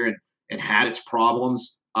last year and had its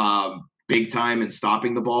problems big time in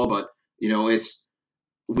stopping the ball. But, it's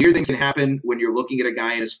weird things can happen when you're looking at a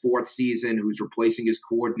guy in his 4th season who's replacing his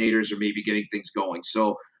coordinators or maybe getting things going.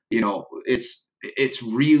 So, it's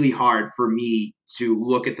really hard for me to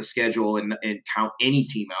look at the schedule and count any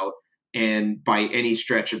team out and by any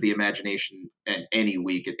stretch of the imagination at any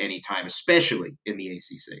week at any time, especially in the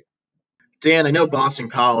ACC. Dan, I know Boston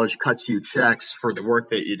College cuts you checks for the work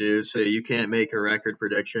that you do, so you can't make a record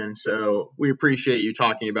prediction. So we appreciate you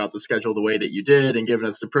talking about the schedule the way that you did and giving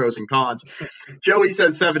us the pros and cons. Joey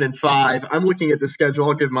says 7-5. I'm looking at the schedule.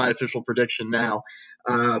 I'll give my official prediction now.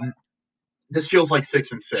 This feels like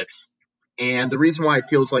 6-6. And the reason why it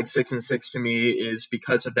feels like 6-6 to me is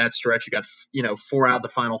because of that stretch. You got, 4 out of the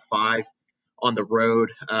final 5 on the road.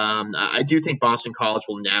 I do think Boston College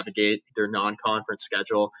will navigate their non-conference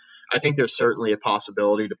schedule. I think there's certainly a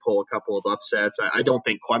possibility to pull a couple of upsets. I don't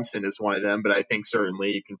think Clemson is one of them, but I think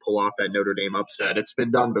certainly you can pull off that Notre Dame upset. It's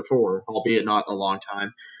been done before, albeit not in a long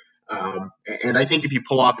time. And I think if you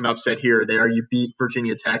pull off an upset here or there, you beat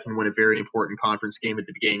Virginia Tech and win a very important conference game at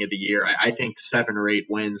the beginning of the year. I think 7 or 8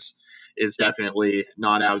 wins is definitely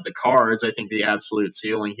not out of the cards. I think the absolute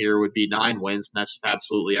ceiling here would be 9 wins, and that's if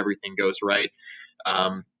absolutely everything goes right.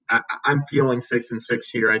 I'm feeling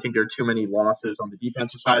 6-6 here. I think there are too many losses on the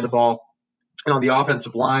defensive side of the ball. And on the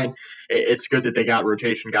offensive line, it's good that they got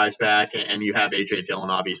rotation guys back, and you have A.J. Dillon,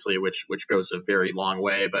 obviously, which goes a very long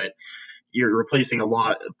way. But you're replacing a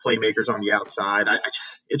lot of playmakers on the outside.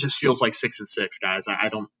 It just feels like 6-6, guys. I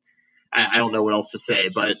don't know what else to say,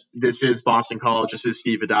 but this is Boston College. This is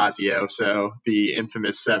Steve Addazio, so the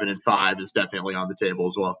infamous 7-5 is definitely on the table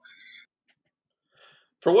as well.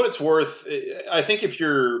 For what it's worth, I think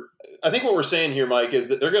what we're saying here, Mike, is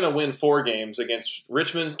that they're going to win 4 games against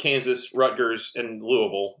Richmond, Kansas, Rutgers, and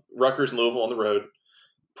Louisville. Rutgers and Louisville on the road.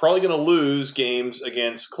 Probably going to lose games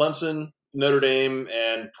against Clemson, Notre Dame,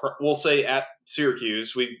 and we'll say at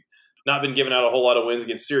Syracuse. We've not been giving out a whole lot of wins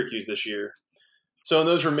against Syracuse this year. So in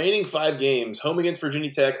those remaining 5 games, home against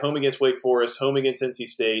Virginia Tech, home against Wake Forest, home against NC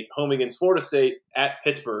State, home against Florida State, at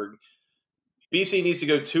Pittsburgh, BC needs to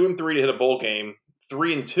go 2-3 to hit a bowl game,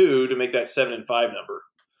 3-2 to make that 7-5 number.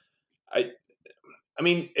 I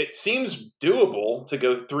mean, it seems doable to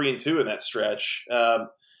go 3-2 in that stretch.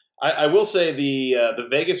 I will say the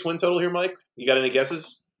Vegas win total here, Mike. You got any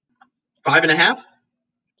guesses? 5.5?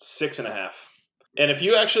 6.5. And if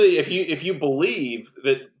you believe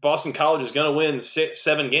that Boston College is going to win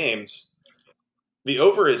 7 games, the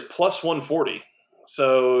over is plus 140.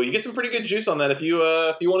 So you get some pretty good juice on that if you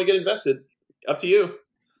want to get invested. Up to you.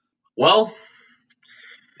 Well,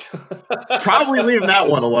 probably leaving that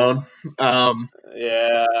one alone.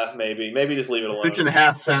 Yeah, maybe just leave it alone.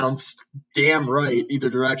 6.5 sounds damn right either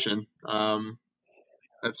direction.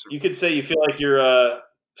 You could say you feel like you're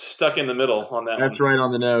stuck in the middle on that. That's right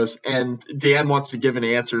on the nose. And Dan wants to give an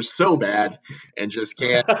answer so bad and just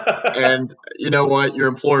can't. And you know what? Your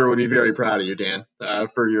employer would be very proud of you, Dan,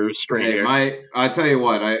 for your straight hair. I tell you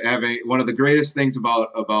what, one of the greatest things about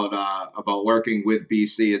working with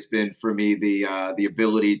BC has been for me the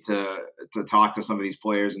ability to talk to some of these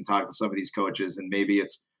players and talk to some of these coaches, and maybe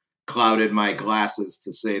it's clouded my glasses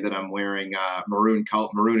to say that I'm wearing maroon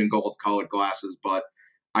and gold colored glasses, but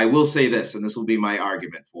I will say this, and this will be my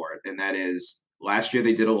argument for it, and that is last year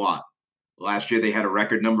they did a lot. Last year they had a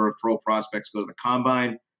record number of pro prospects go to the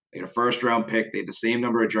combine. They had a first-round pick. They had the same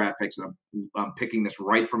number of draft picks, and I'm picking this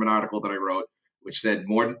right from an article that I wrote, which said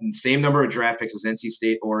same number of draft picks as NC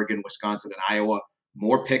State, Oregon, Wisconsin, and Iowa,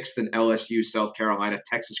 more picks than LSU, South Carolina,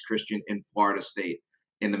 Texas Christian, and Florida State.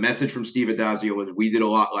 And the message from Steve Addazio was, we did a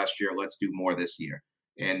lot last year. Let's do more this year.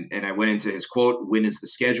 And I went into his quote, win is the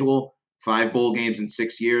schedule. 5 bowl games in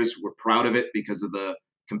 6 years. We're proud of it because of the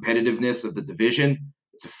competitiveness of the division.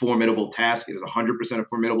 It's a formidable task. It is 100% a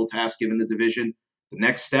formidable task given the division. The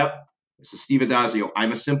next step, this is Steve Addazio.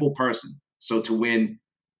 I'm a simple person. So to win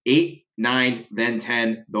 8, 9, then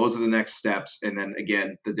 10, those are the next steps. And then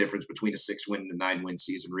again, the difference between a 6-win and a 9-win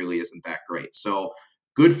season really isn't that great. So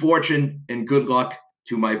good fortune and good luck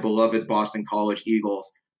to my beloved Boston College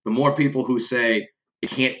Eagles. The more people who say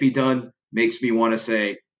it can't be done makes me want to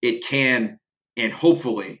say it can, and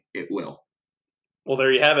hopefully it will. Well,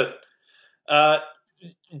 there you have it.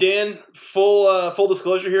 Dan, full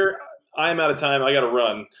disclosure here, I'm out of time. I got to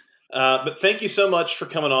run. But thank you so much for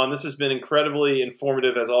coming on. This has been incredibly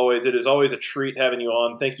informative as always. It is always a treat having you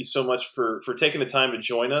on. Thank you so much for taking the time to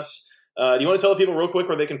join us. Do you want to tell the people real quick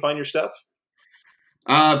where they can find your stuff?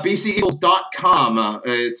 BCEagles.com.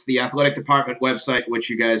 It's the athletic department website, which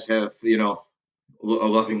you guys have,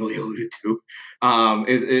 lovingly alluded to.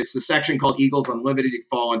 It's the section called Eagles Unlimited. You can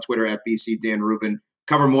follow on Twitter at BC Dan Rubin.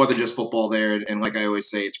 Cover more than just football there. And like I always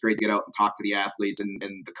say, it's great to get out and talk to the athletes and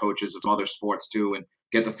the coaches of some other sports too, and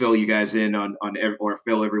get to fill you guys in or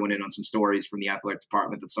fill everyone in on some stories from the athletic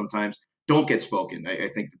department that sometimes don't get spoken. I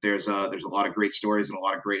think that there's a lot of great stories and a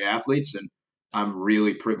lot of great athletes, and I'm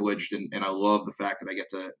really privileged and I love the fact that I get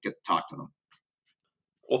to talk to them.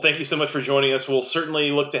 Well, thank you so much for joining us. We'll certainly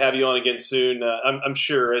look to have you on again soon. I'm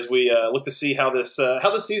sure, as we look to see how this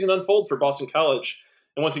season unfolds for Boston College.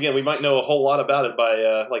 And once again, we might know a whole lot about it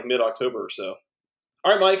by like mid-October or so.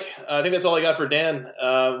 All right, Mike, I think that's all I got for Dan.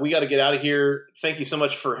 We got to get out of here. Thank you so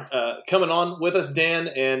much for coming on with us, Dan,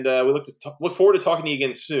 and we look forward to talking to you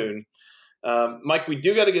again soon. Mike, we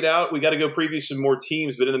do got to get out. We got to go preview some more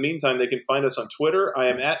teams, but in the meantime, they can find us on Twitter. I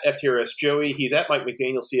am at FTRSJoey. He's at Mike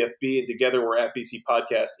McDaniel CFB, and together we're at BC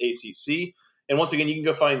Podcast ACC. And once again, you can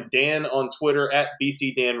go find Dan on Twitter at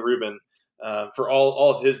BC Dan Rubin for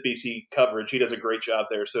all of his BC coverage. He does a great job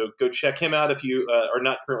there, so go check him out if you are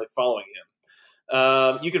not currently following him.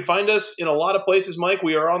 You can find us in a lot of places, Mike.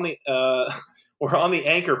 We are on the we're on the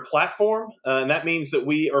Anchor platform, and that means that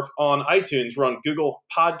we are on iTunes. We're on Google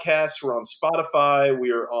Podcasts. We're on Spotify. We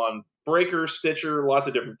are on Breaker, Stitcher, lots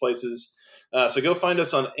of different places. So go find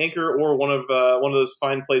us on Anchor or one of those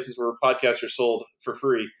fine places where podcasts are sold for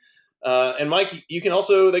free. And Mike, they can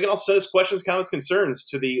also send us questions, comments, concerns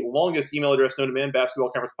to the longest email address known to man,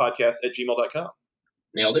 basketballconferencepodcast@gmail.com.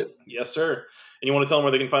 Nailed it. Yes, sir. And you want to tell them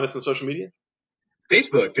where they can find us on social media?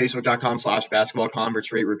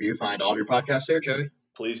 Facebook.com/basketballconference, rate, review, find all of your podcasts there, Joey.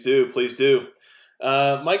 Please do.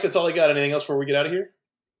 Mike, that's all I got. Anything else before we get out of here?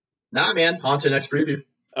 Nah, man. On to the next preview.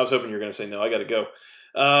 I was hoping you were going to say no. I got to go.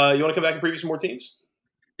 You want to come back and preview some more teams?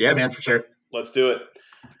 Yeah, man, for sure. Let's do it.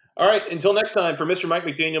 All right. Until next time, for Mr. Mike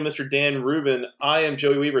McDaniel, Mr. Dan Rubin, I am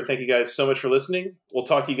Joey Weaver. Thank you guys so much for listening. We'll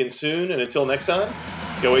talk to you again soon. And until next time,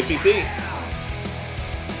 go ACC.